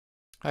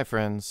Hi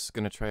friends,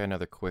 gonna try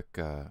another quick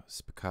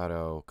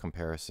spiccato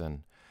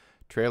comparison.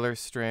 Trailer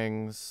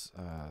strings,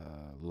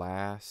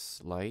 LASS,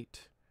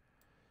 Lite,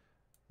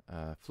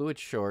 fluid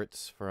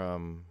shorts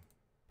from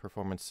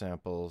Performance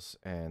Samples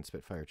and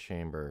Spitfire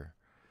Chamber.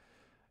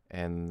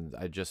 And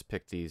I just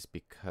picked these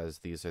because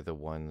these are the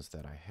ones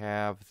that I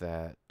have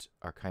that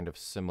are kind of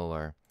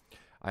similar.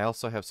 I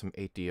also have some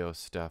 8DO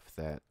stuff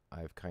that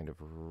I've kind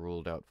of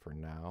ruled out for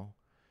now.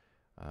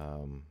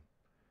 Um,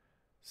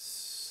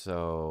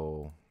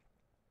 so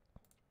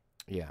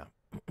yeah.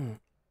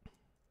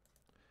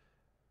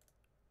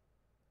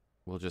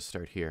 We'll just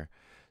start here.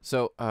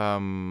 So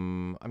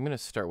I'm gonna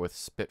start with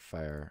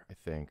Spitfire. I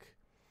think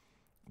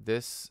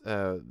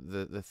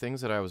the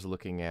things that I was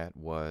looking at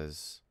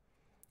was,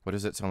 what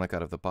does it sound like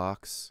out of the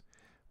box?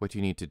 What do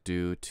you need to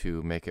do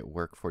to make it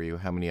work for you?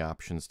 How many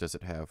options does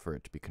it have for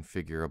it to be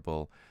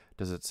configurable?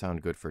 Does it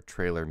sound good for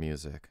trailer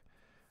music?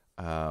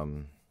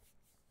 And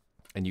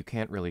you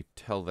can't really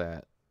tell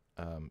that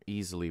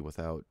easily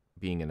without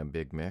being in a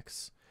big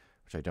mix,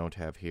 which I don't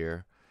have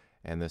here.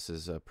 And this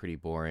is a pretty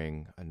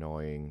boring,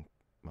 annoying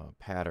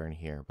pattern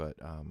here, but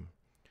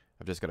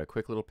I've just got a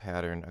quick little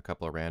pattern, a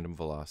couple of random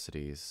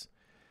velocities,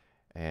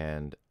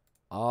 and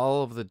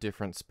all of the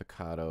different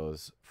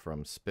spiccatos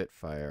from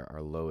Spitfire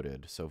are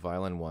loaded. So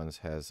Violin 1's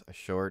has a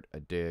short, a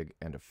dig,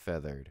 and a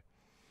feathered,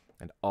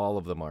 and all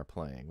of them are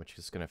playing, which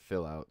is going to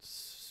fill out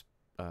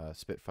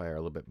Spitfire a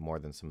little bit more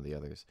than some of the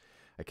others.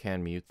 I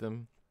can mute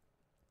them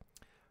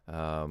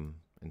and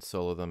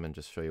solo them and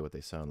just show you what they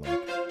sound like.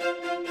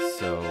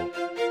 So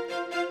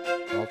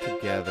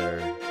altogether,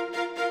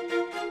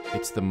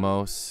 it's the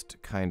most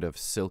kind of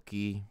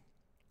silky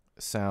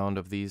sound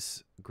of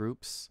these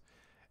groups.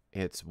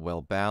 It's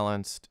well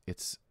balanced.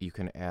 You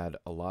can add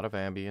a lot of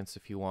ambience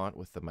if you want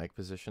with the mic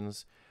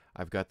positions.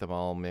 I've got them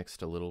all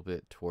mixed a little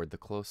bit toward the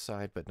close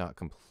side, but not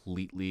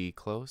completely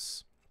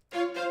close.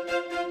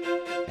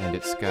 And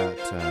it's got,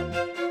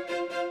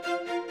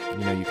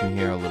 you can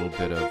hear a little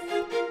bit of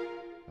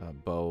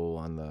bow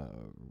on the,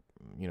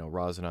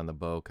 rosin on the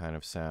bow kind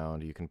of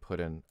sound. You can put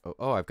in,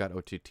 oh, I've got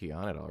OTT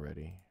on it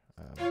already.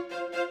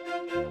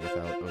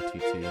 Without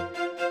OTT.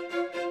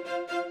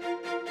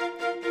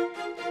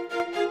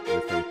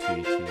 With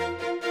OTT.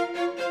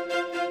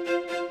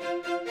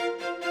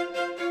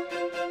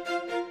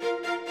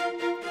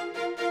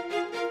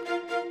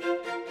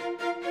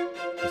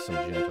 Just some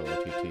gentle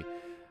OTT.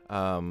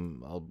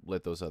 I'll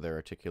let those other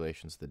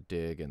articulations, the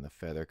dig and the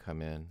feather,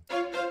 come in.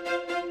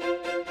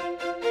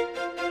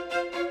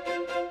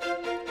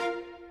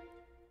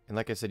 And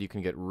like I said, you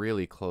can get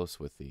really close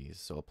with these,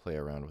 so I'll play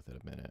around with it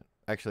a minute.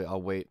 Actually,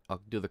 I'll wait. I'll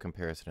do the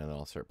comparison and then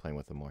I'll start playing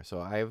with them more. So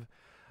I've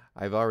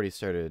already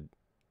started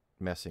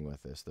messing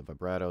with this. The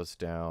vibrato's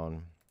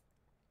down.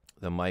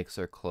 The mics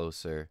are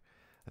closer.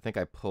 I think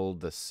I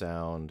pulled the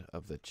sound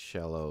of the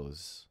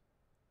cellos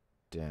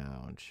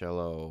down.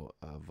 Cello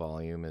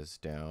volume is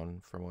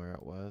down from where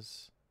it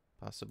was,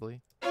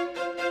 possibly.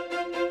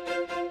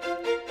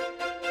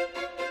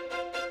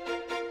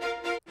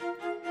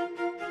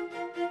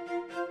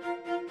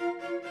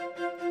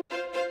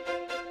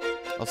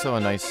 Also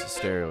a nice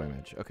stereo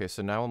image. Okay,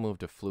 so now we'll move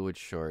to fluid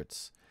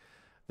shorts.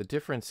 The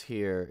difference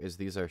here is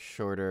these are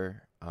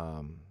shorter.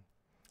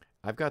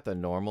 I've got the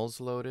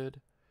normals loaded.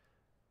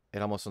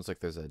 It almost sounds like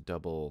there's a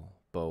double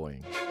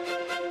bowing.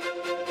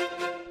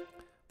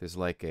 There's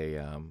like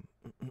a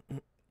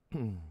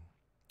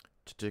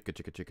chicka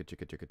chicka chicka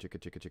chicka chicka chicka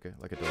chicka chicka,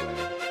 like a delay.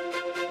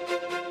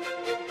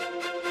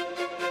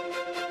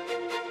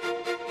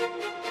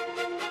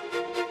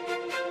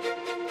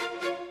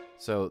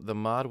 So the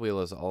mod wheel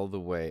is all the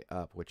way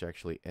up, which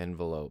actually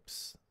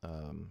envelopes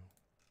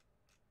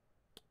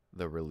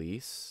the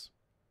release.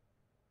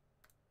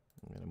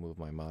 I'm going to move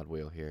my mod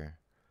wheel here.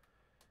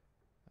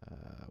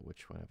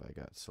 Which one have I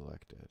got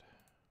selected?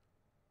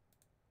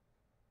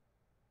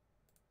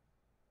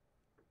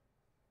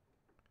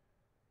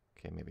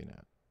 Okay, maybe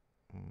not.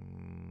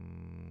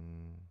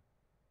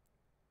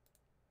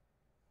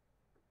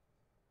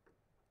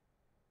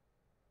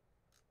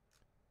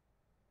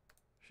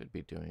 Should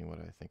be doing what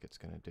I think it's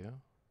going to do.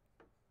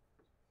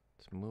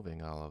 It's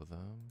moving all of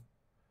them.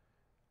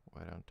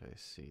 Why don't I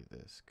see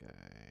this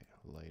guy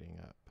lighting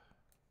up?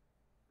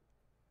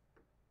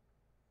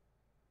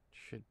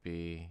 Should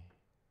be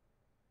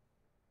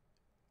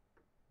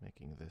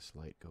making this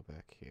light go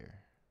back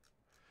here.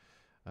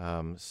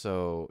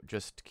 So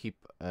just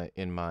keep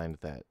in mind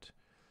that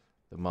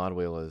the mod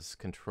wheel is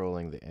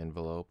controlling the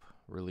envelope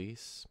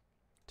release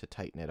to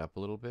tighten it up a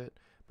little bit,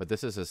 but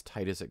this is as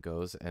tight as it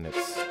goes, and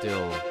it's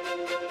still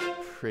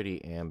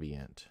pretty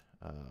ambient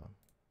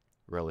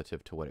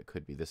relative to what it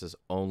could be. This is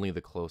only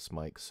the close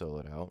mic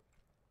soloed out.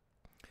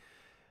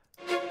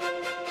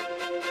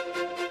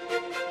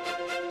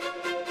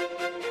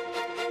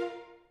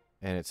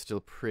 And it's still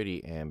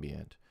pretty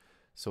ambient.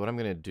 So what I'm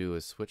going to do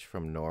is switch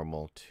from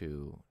normal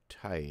to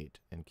tight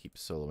and keep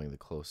soloing the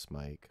close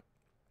mic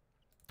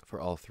for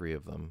all three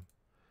of them.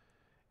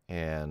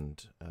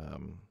 And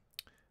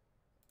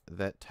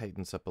that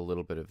tightens up a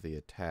little bit of the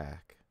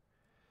attack.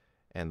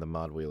 and the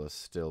mod wheel is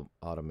still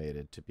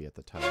automated to be at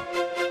the top.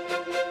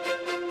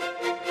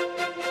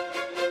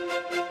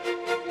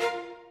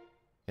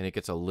 And it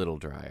gets a little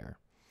drier.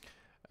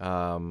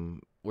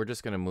 We're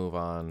just going to move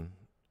on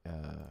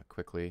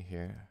quickly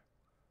here.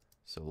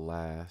 So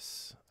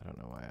LASS, I don't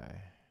know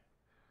why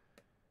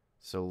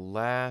So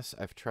LASS,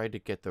 I've tried to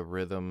get the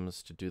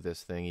rhythms to do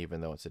this thing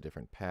even though it's a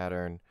different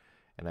pattern.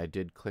 And I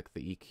did click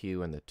the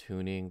EQ and the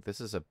tuning.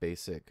 This is a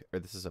basic, or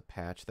this is a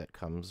patch that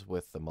comes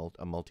with a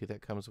multi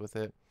that comes with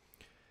it.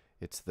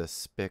 It's the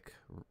spicc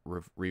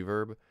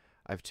reverb.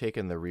 I've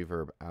taken the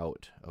reverb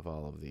out of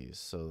all of these.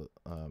 So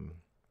what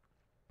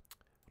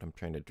I'm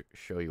trying to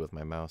show you with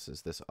my mouse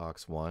is this aux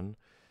 1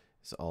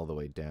 is all the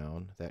way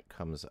down. That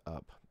comes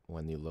up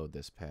when you load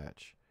this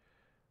patch.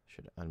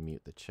 Should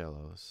unmute the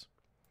cellos.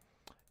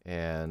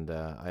 And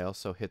I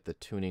also hit the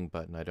tuning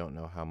button. I don't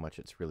know how much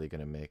it's really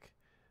going to make.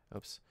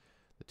 Oops.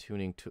 The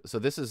tuning tool. So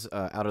this is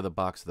out of the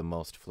box the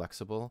most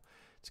flexible.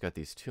 It's got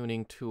these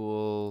tuning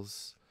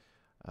tools.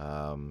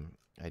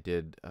 I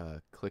did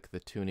click the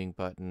tuning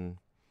button.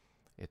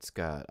 It's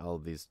got all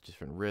of these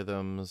different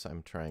rhythms.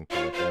 I'm trying to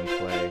let them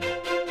play.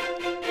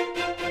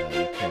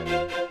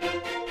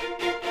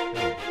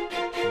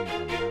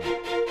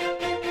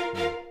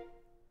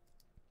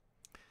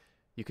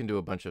 You can do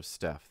a bunch of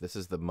stuff. This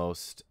is the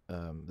most,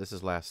 this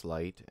is LASS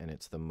Lite, and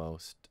it's the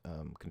most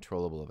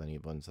controllable of any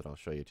ones that I'll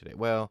show you today.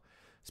 Well,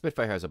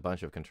 Spitfire has a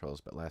bunch of controls,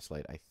 but LASS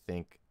Lite, I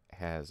think,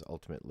 has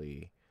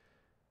ultimately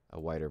a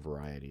wider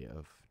variety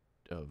of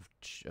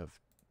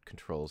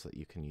controls that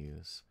you can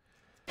use.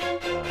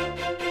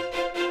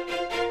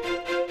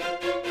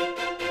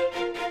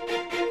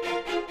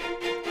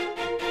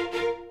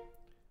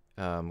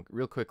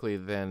 Real quickly,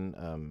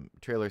 then,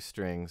 trailer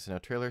strings. Now,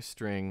 trailer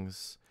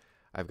strings,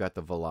 I've got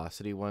the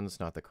velocity ones,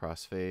 not the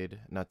crossfade,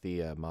 not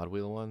the mod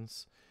wheel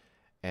ones,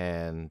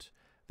 and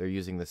they're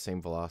using the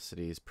same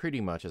velocities pretty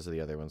much as the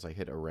other ones. I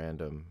hit a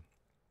random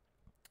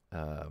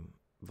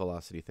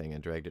velocity thing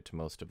and dragged it to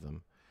most of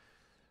them.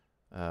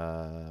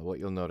 What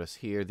you'll notice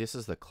here, this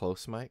is the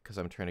close mic because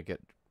I'm trying to get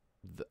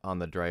on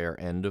the drier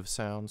end of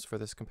sounds for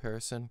this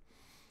comparison.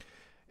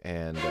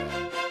 And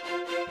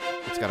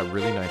it's got a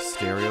really nice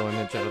stereo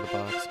image out of the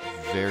box.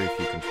 Very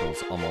few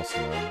controls, almost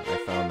none. I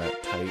found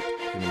that tight,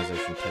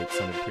 humanization tight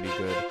sounded pretty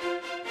good.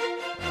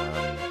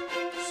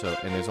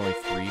 And there's only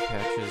 3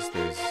 patches.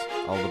 There's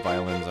all the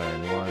violins are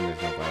in 1.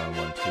 There's no violin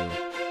 1,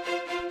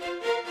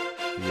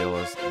 2.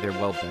 Violas, they're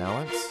well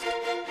balanced.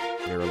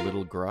 They're a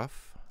little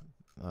gruff.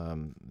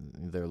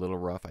 They're a little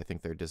rough. I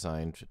think they're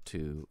designed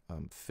to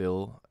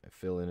fill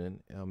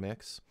in a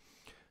mix.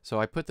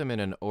 So I put them in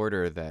an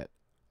order that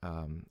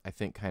I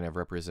think kind of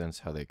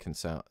represents how they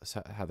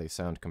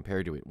sound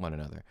compared to one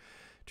another.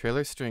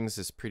 Trailer strings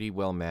is pretty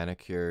well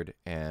manicured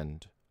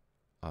and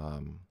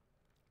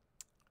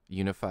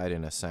unified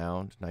in a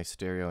sound, nice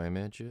stereo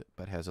image,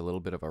 but has a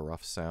little bit of a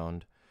rough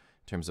sound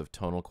in terms of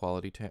tonal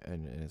quality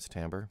and its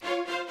timbre.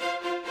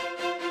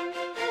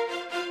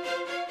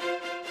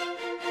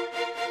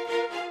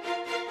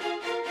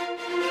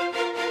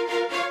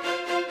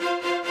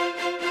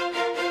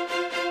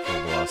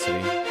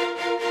 Velocity.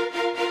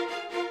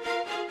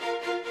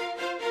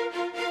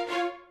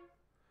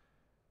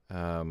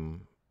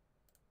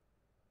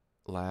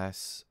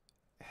 LASS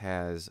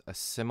has a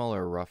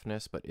similar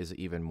roughness, but is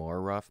even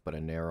more rough, but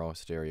a narrow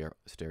stereo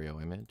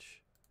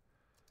image.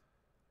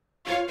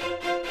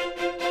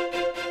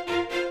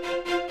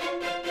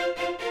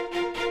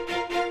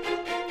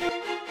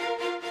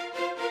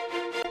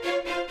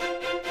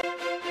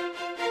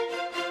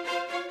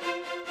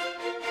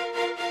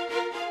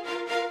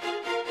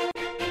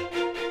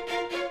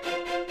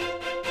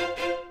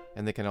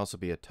 And they can also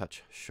be a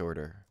touch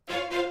shorter.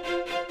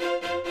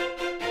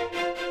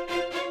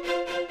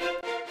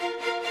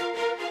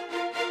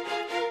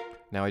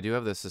 Now I do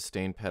have the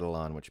sustain pedal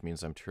on, which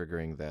means I'm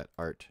triggering that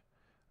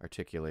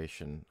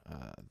articulation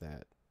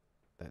that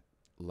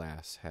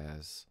LASS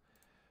has.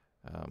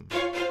 So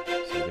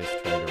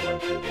just trying to run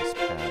through this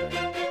pattern,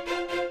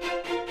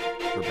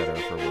 for better or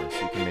for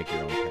worse. You can make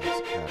your own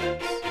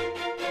patterns.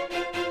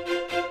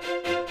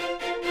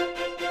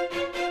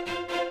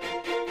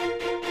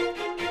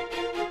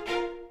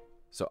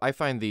 So I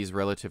find these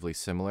relatively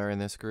similar in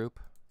this group.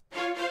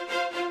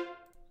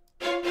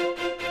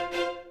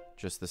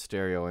 Just the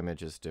stereo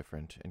image is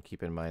different, and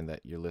keep in mind that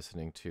you're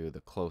listening to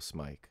the close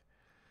mic.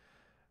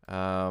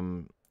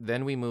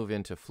 Then we move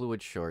into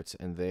fluid shorts,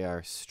 and they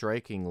are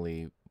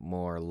strikingly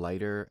more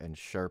lighter and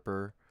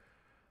sharper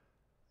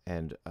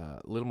and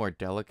a little more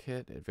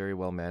delicate, very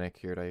well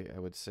manicured, I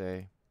would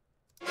say.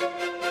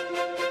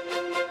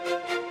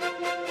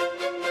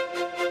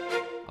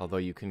 Although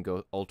you can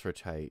go ultra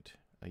tight.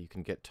 You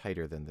can get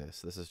tighter than this.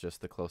 This is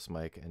just the close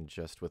mic and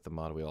just with the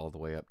mod wheel all the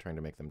way up, trying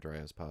to make them dry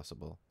as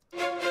possible.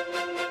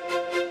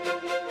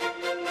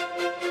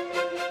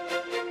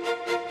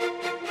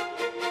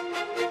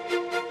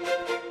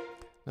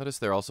 Notice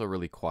they're also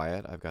really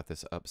quiet. I've got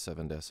this up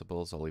 7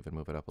 decibels. I'll even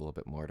move it up a little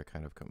bit more to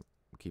kind of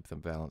keep them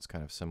balanced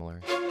kind of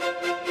similar.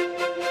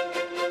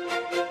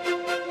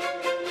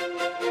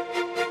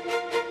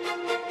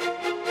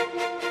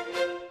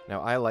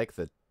 Now I like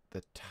the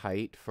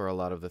tight for a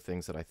lot of the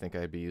things that I think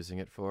I'd be using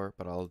it for,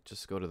 but I'll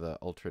just go to the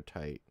ultra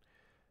tight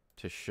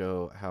to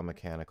show how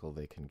mechanical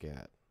they can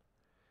get.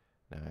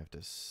 Now I have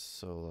to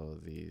solo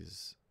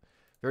these.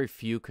 Very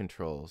few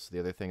controls. The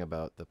other thing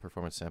about the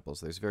performance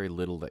samples, there's very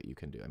little that you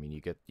can do. I mean,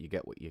 you get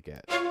what you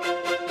get.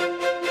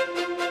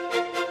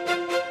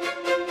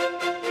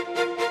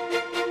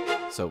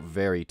 So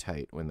very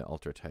tight when the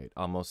ultra tight,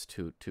 almost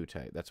too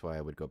tight. That's why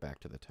I would go back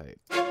to the tight.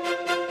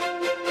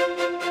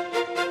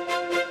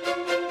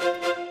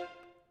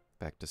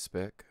 Back to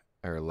spicc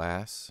or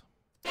LASS.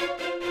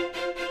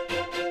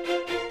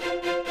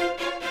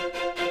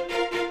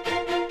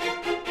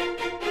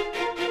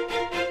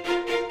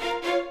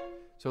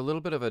 So a little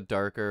bit of a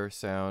darker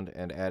sound,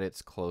 and at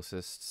its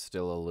closest,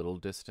 still a little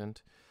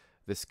distant.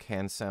 This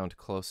can sound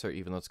closer,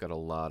 even though it's got a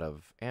lot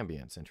of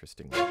ambience,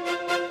 interestingly.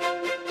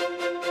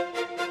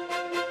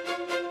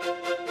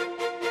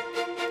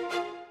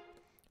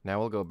 Now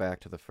we'll go back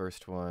to the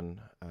first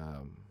one.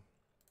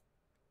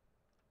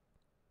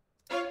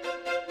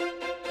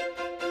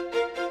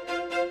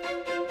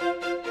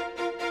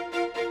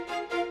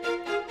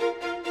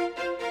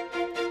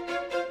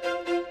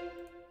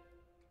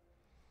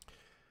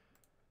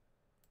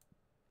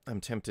 I'm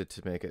tempted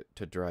to make it,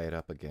 to dry it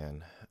up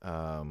again.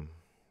 I'll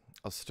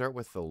start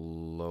with the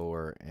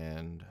lower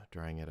end,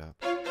 drying it up.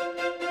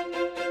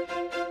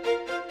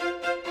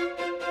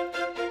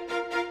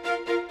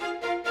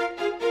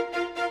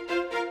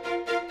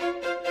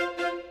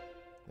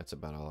 That's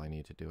about all I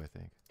need to do, I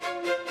think.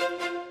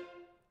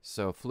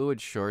 So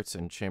fluid shorts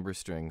and chamber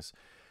strings,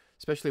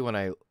 especially when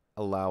I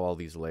allow all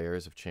these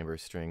layers of chamber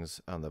strings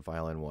on the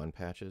violin 1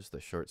 patches,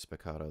 the short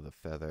spiccato, the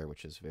feather,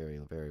 which is very,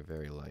 very,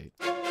 very light.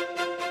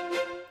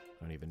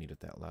 I don't even need it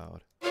that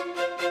loud. Wait,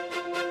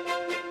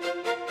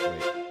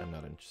 I'm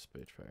not in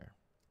Spitfire.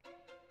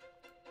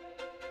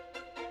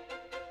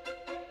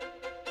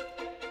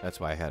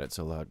 That's why I had it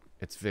so loud.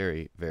 It's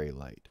very, very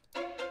light.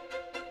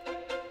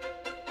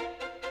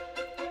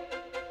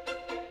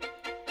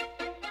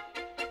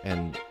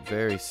 And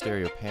very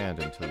stereo panned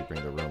until you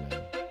bring the room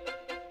in.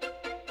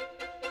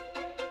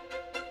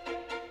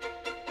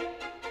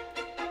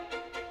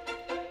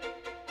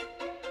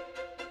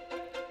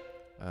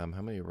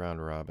 How many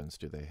round robins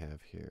do they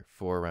have here?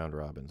 4 round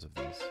robins of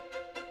these.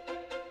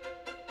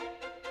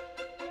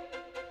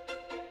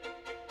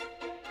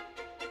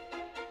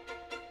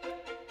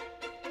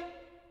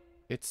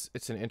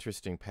 It's an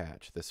interesting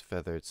patch, this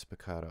feathered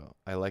spiccato.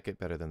 I like it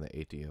better than the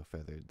Adagio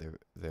feathered.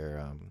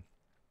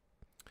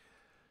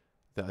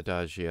 The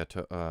Adagio,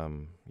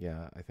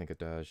 yeah, I think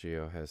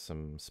Adagio has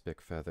some spic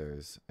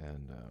feathers,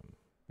 and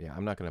yeah,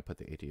 I'm not going to put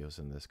the Adagios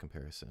in this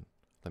comparison.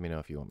 Let me know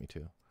if you want me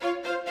to.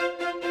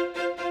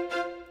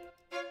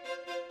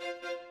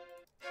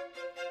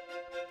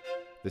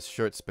 This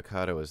short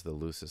spiccato is the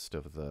loosest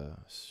of the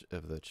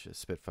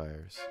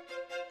Spitfires.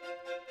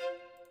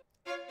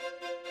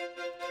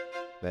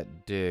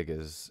 That dig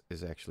is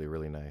actually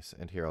really nice.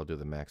 And here I'll do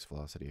the max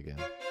velocity again.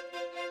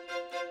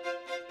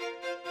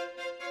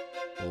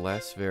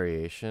 Less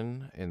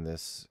variation in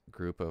this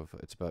group of,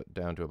 it's about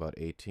down to about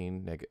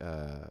 18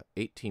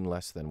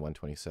 less than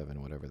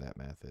 127, whatever that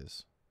math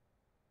is.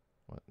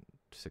 What,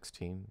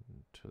 16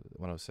 to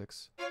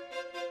 106?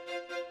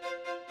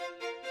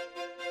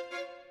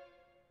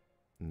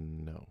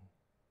 No,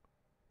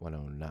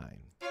 109.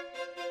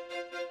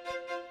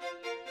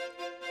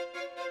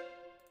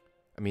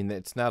 I mean,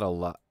 it's not a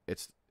lot.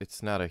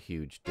 It's not a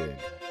huge dig.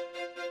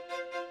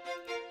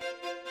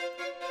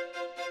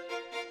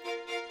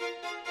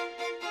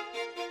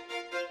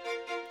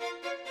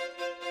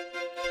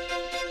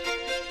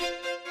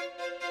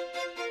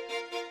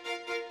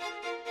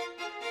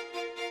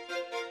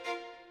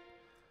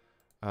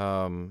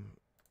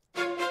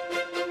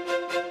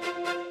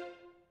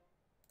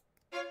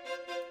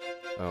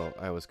 Oh,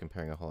 I was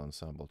comparing a whole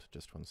ensemble to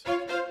just one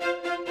section.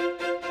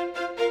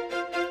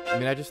 I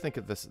mean, I just think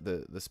that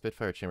the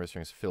Spitfire chamber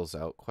strings fills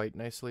out quite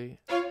nicely.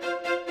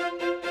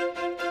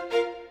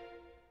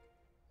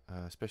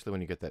 Especially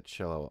when you get that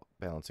cello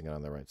balancing it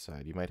on the right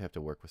side. You might have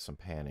to work with some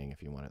panning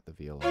if you want it, the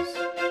violas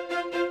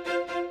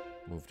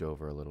moved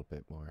over a little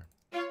bit more.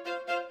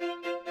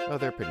 Oh,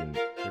 they're pretty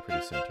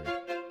centered.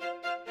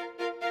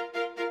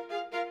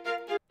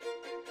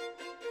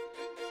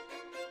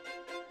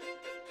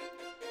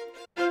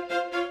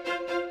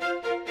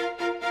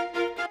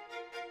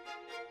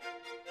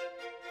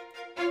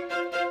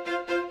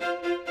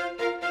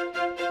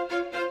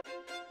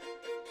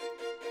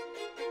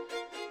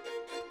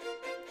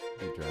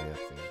 Dry up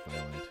those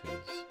violin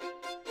twos.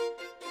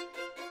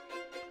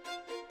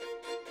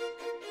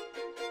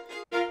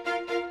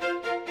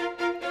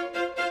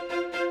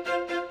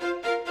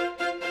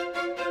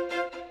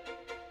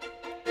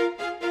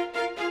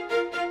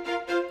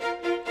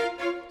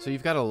 So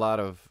you've got a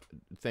lot of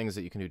things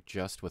that you can do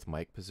just with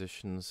mic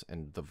positions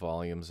and the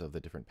volumes of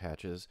the different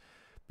patches,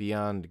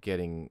 beyond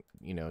getting,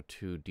 you know,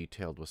 too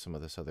detailed with some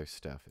of this other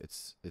stuff.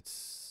 It's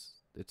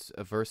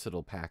a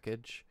versatile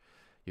package.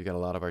 You get a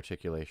lot of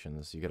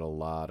articulations. You get a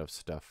lot of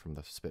stuff from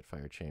the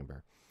Spitfire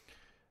chamber.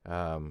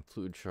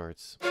 Fluid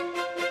shorts.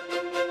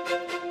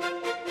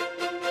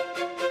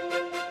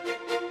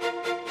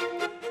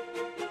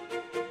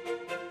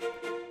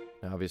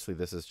 Obviously,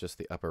 this is just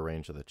the upper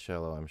range of the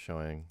cello I'm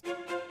showing.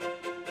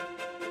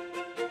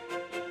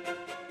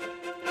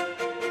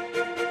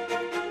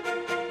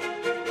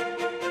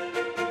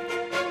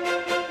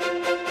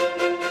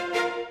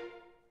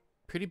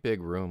 Pretty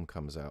big room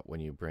comes out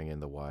when you bring in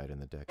the wide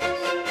and the decas.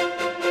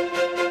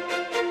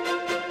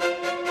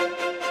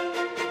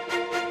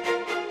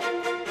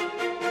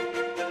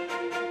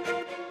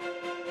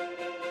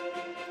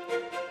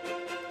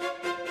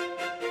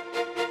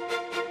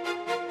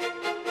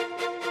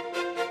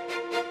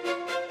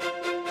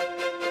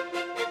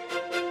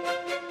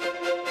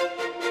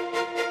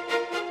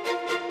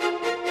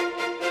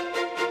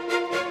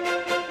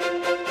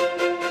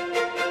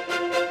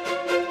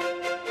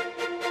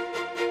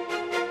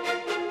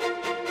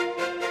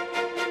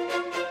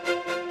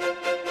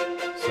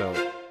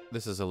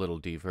 This is a little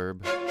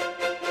deverb. It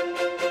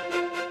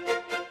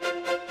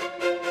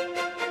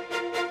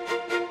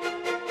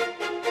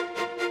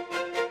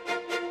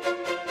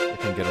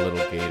can get a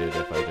little gated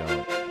if I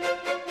don't.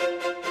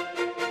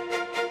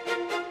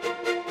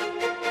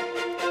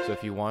 So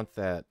if you want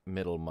that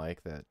middle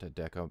mic, that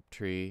deca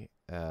tree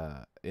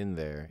in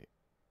there,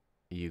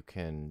 you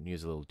can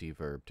use a little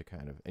deverb to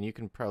kind of, and you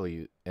can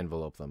probably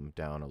envelope them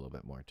down a little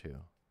bit more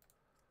too.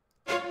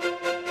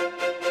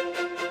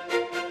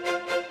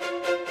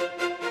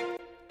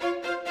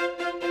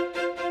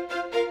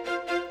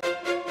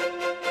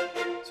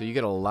 So you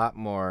get a lot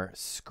more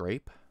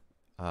scrape,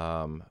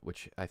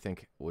 which I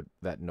think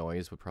that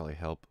noise would probably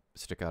help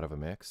stick out of a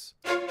mix.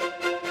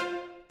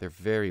 They're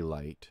very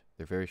light.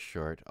 They're very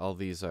short. All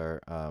these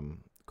are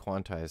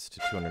quantized to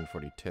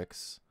 240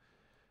 ticks.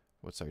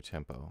 What's our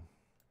tempo?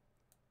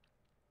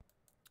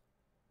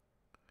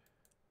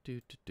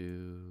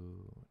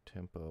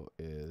 Tempo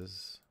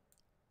is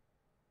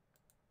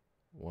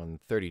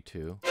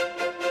 132.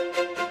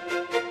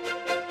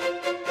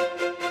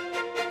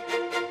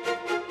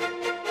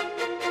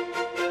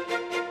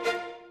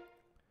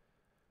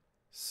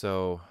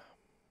 So,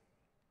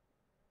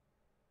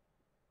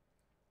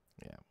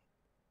 yeah,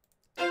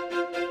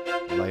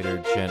 lighter,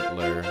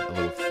 gentler, a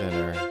little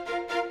thinner.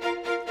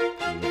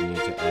 You would need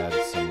to add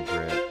some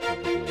grit,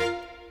 probably.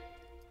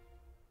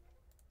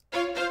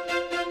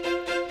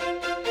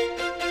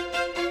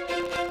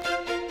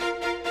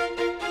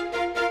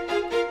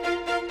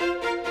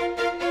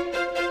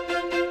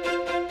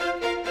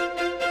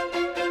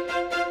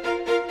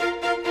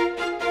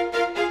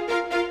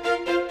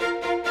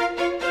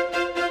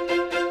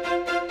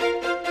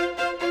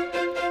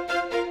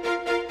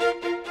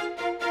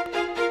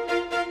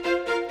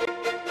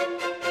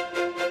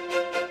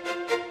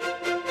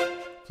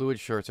 Fluid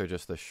shorts are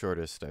just the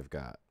shortest I've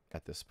got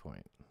at this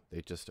point.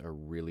 They just are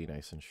really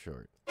nice and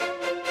short.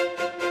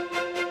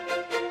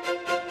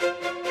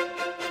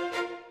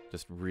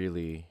 Just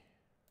really,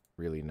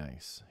 really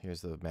nice. Here's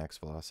the max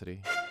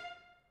velocity.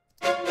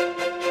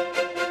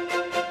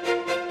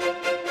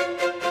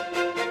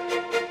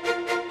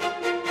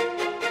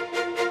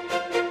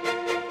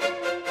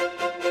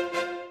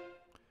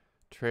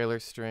 Trailer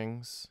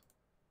strings.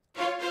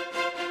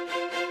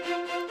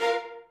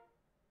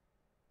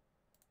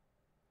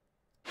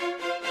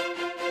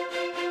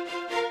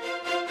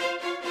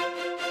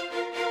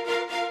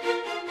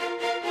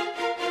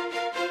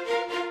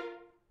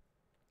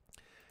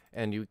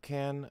 And you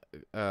can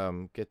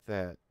get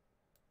that,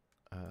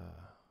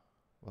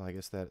 well, I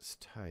guess that's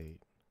tight.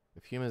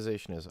 If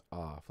humanization is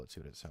off, let's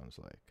see what it sounds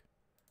like.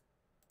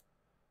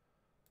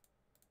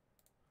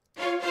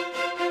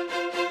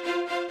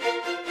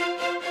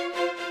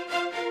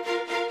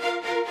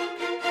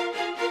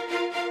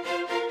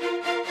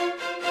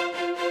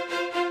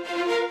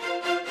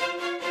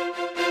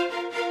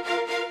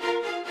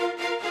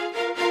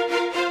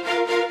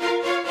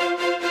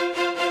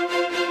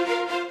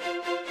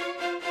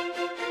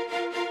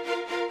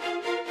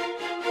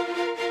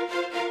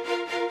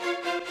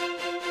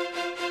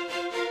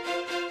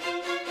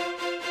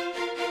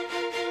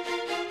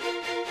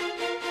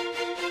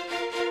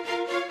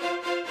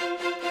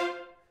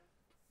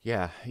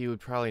 Yeah, you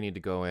would probably need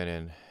to go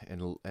in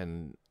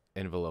and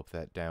envelope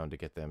that down to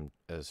get them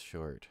as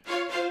short.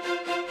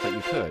 But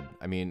you could.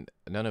 I mean,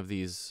 none of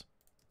these,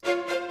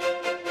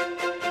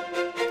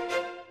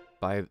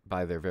 by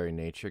their very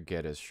nature,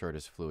 get as short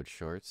as fluid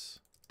shorts.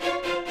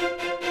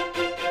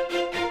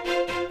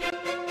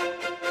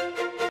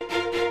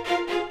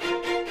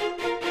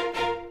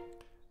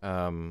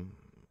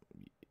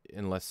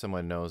 Unless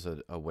someone knows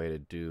a way to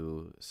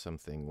do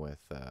something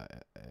with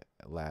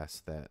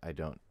LASS that I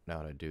don't know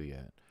how to do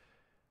yet.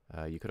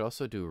 You could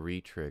also do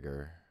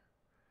retrigger,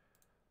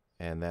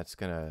 and that's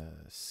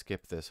gonna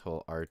skip this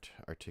whole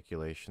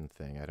articulation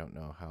thing. I don't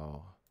know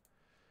how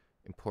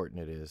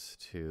important it is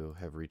to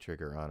have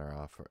retrigger on or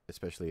off,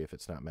 especially if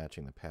it's not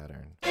matching the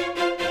pattern.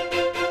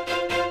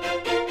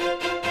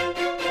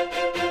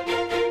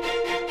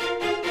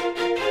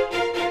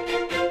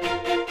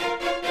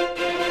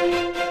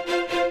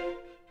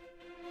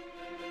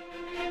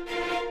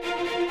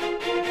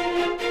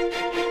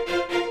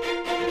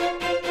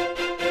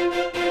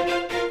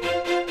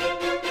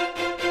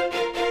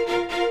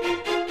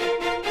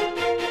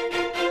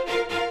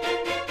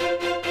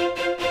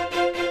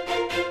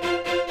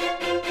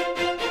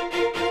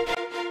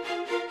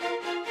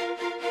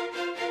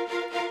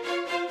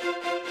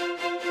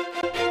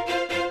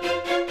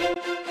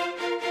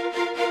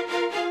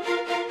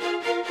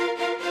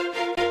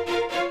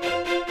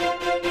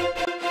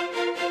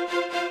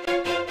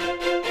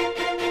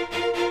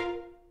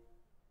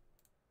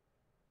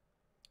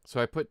 So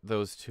I put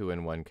those two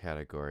in one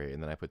category,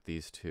 and then I put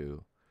these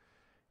two.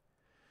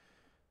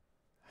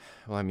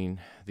 Well, I mean,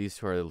 these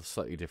two are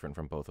slightly different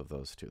from both of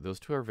those two. Those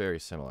two are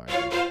very similar, I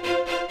think.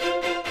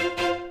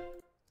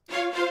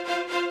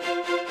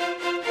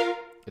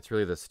 It's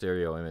really the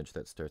stereo image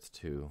that starts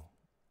to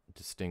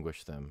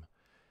distinguish them,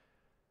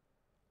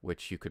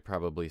 which you could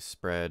probably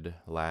spread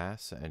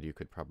LASS, and you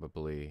could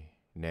probably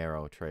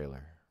narrow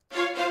trailer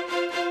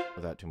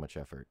without too much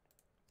effort.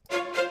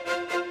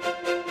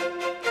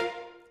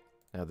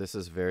 Now this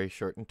is very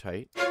short and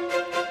tight. I've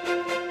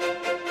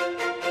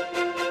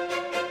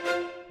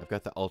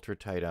got the ultra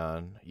tight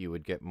on. You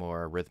would get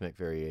more rhythmic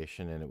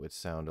variation, and it would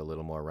sound a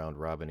little more round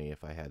robin-y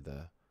if I had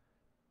the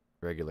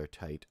regular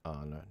tight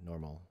on,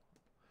 normal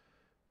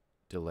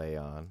delay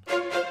on.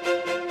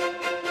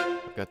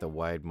 I've got the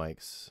wide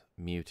mics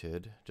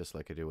muted, just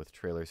like I do with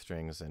trailer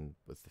strings, and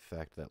with the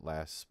fact that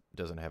LASS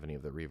doesn't have any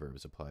of the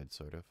reverbs applied,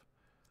 sort of.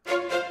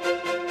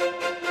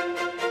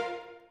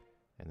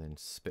 And then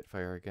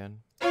Spitfire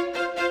again.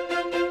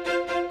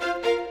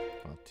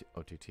 Well,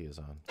 OTT is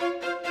on.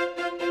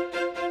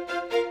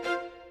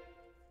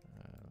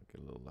 Get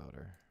a little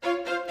louder.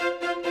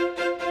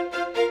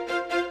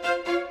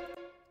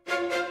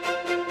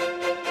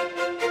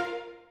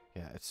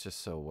 Yeah, it's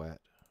just so wet.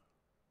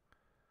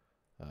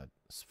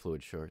 It's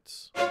fluid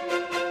shorts.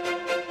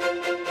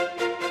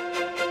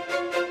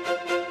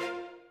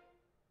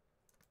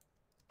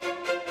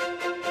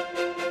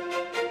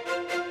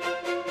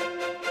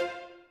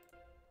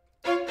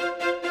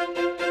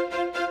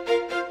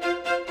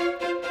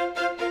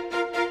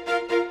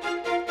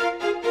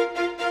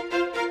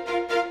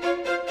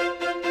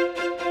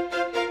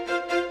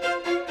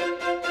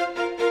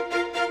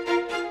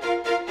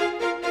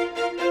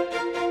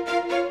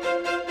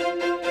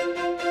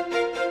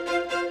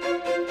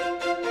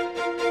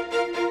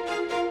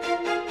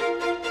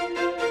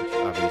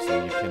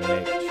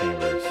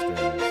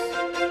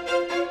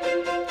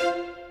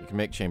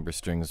 Chamber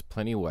strings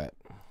plenty wet.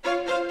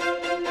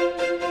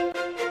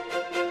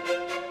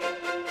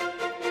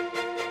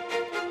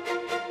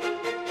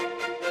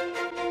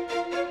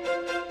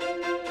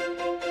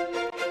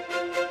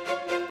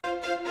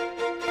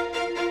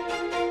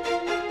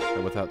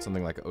 But without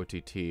something like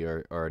OTT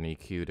or an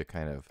EQ to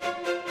kind of,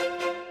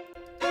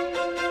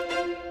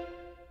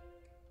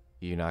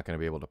 you're not going to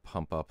be able to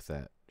pump up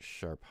that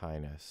sharp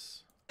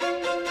highness.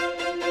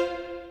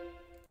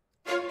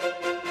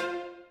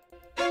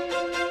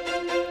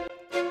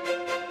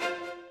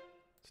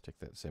 Stick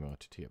that same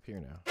OTT up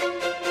here now.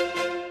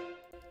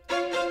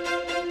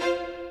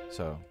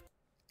 So,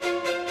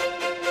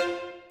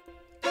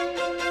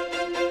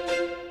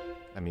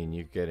 I mean,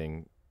 you're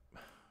getting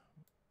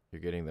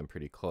them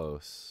pretty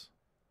close.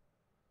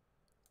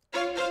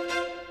 There's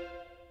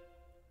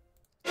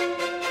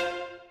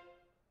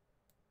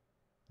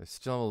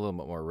still a little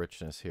bit more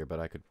richness here, but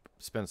I could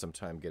spend some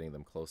time getting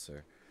them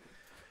closer.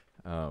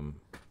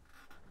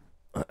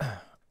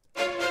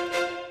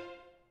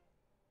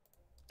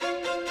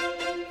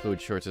 Fluid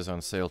Shorts is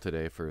on sale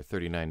today for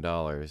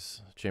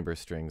 $39. Chamber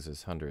Strings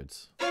is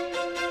hundreds.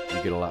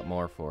 You get a lot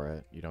more for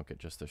it. You don't get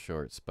just the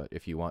shorts, but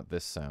if you want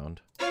this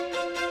sound,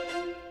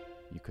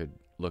 you could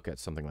look at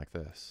something like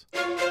this.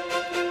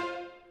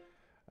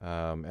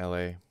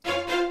 LA.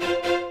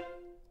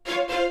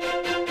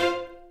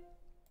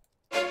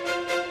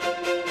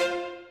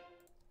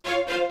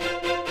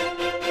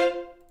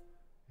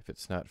 If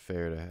it's not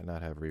fair to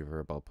not have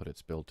reverb, I'll put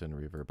its built-in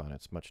reverb on.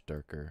 It's much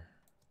darker.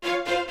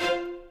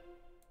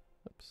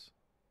 Oops.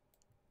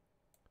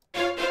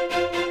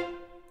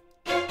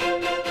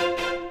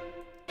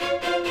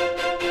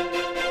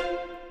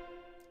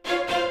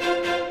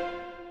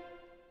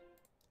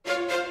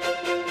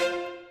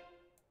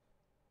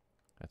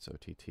 That's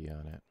OTT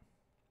on it.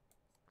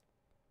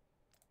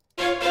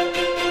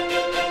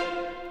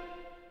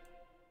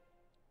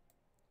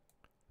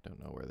 Don't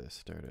know where this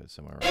started,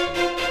 somewhere around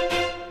here.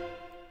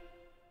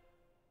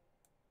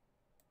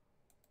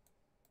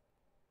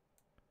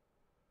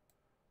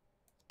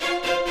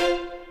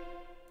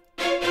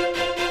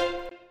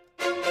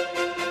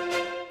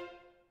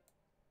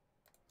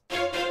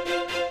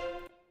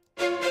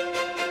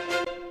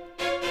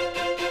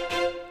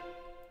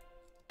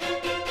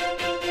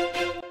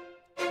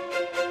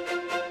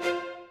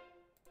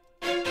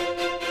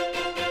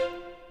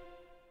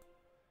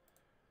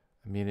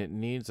 I mean, it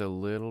needs a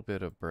little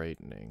bit of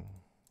brightening.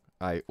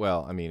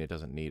 Well, I mean, it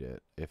doesn't need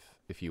it.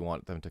 If you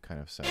want them to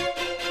kind of sound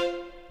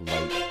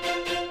light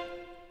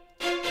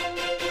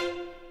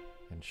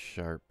and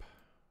sharp,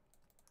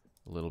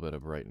 a little bit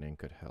of brightening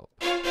could help.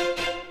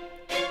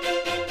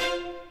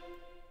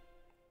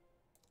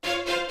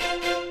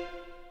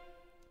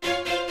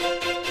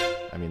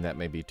 I mean, that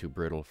may be too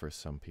brittle for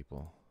some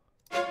people.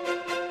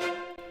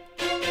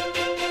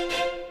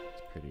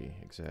 It's pretty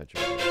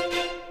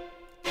exaggerated.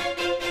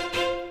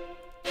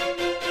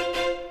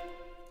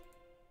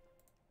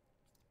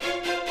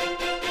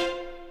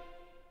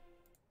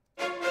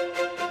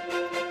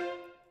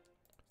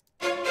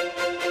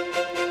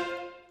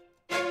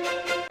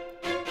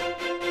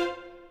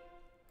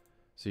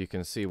 So you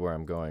can see where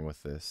I'm going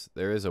with this.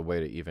 There is a way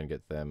to even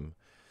get them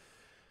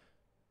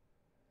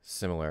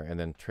similar. And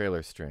then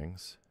trailer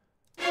strings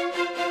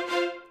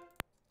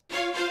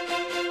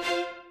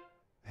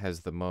has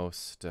the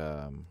most,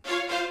 I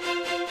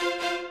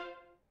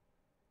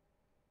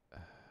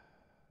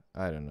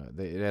don't know,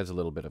 it adds a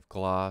little bit of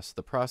gloss.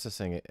 The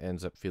processing, it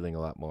ends up feeling a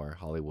lot more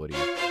Hollywoody,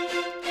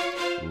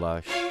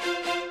 lush.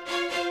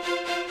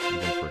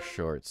 Even for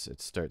shorts,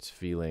 it starts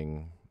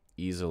feeling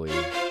easily.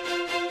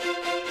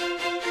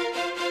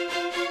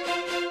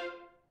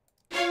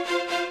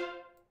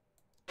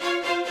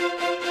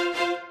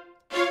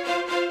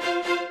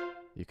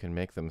 You can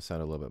make them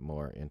sound a little bit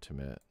more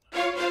intimate,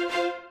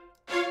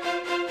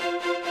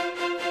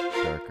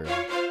 darker.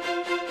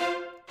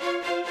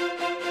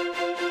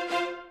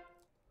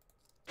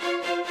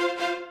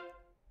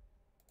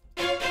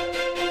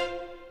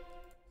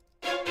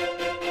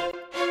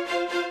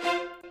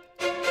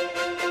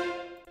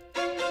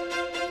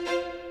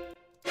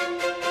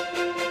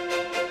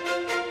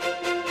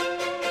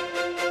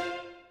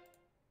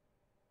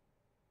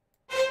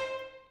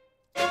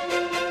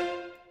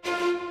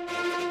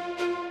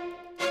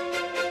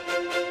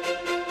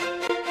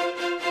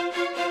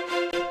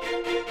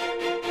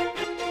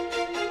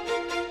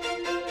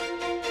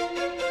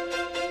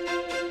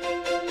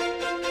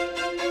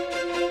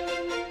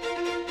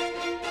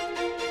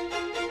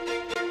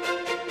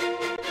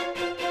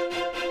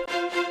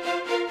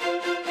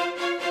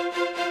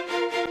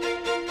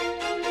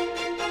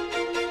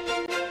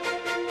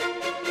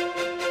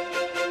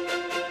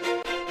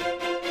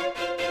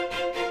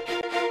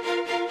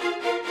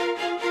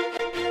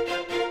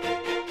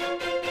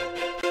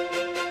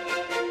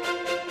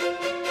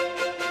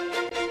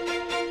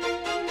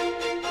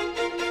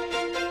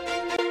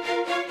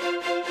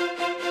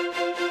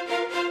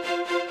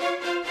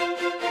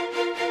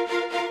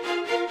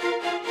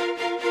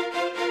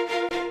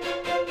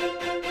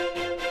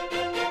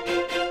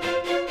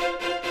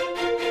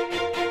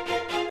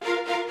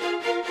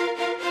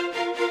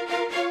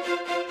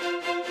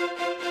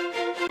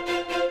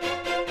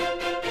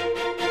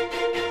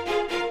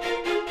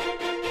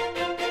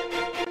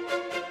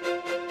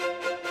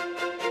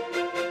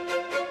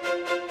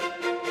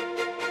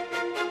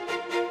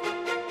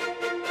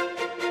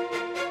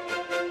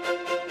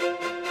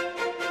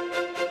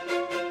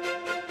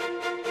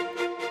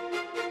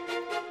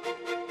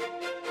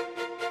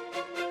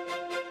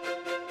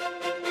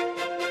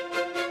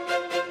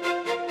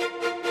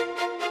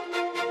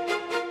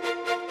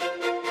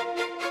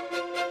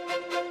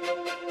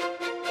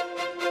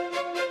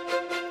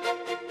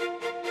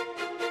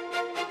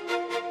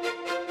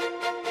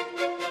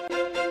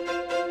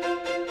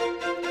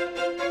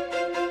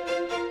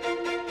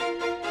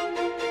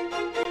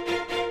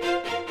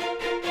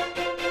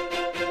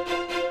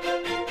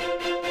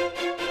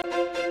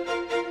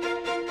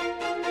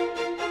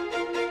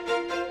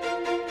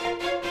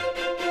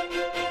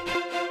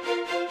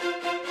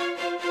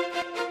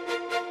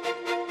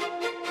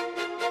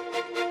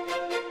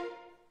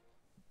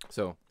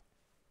 So,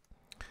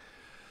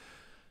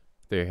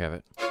 there you have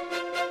it.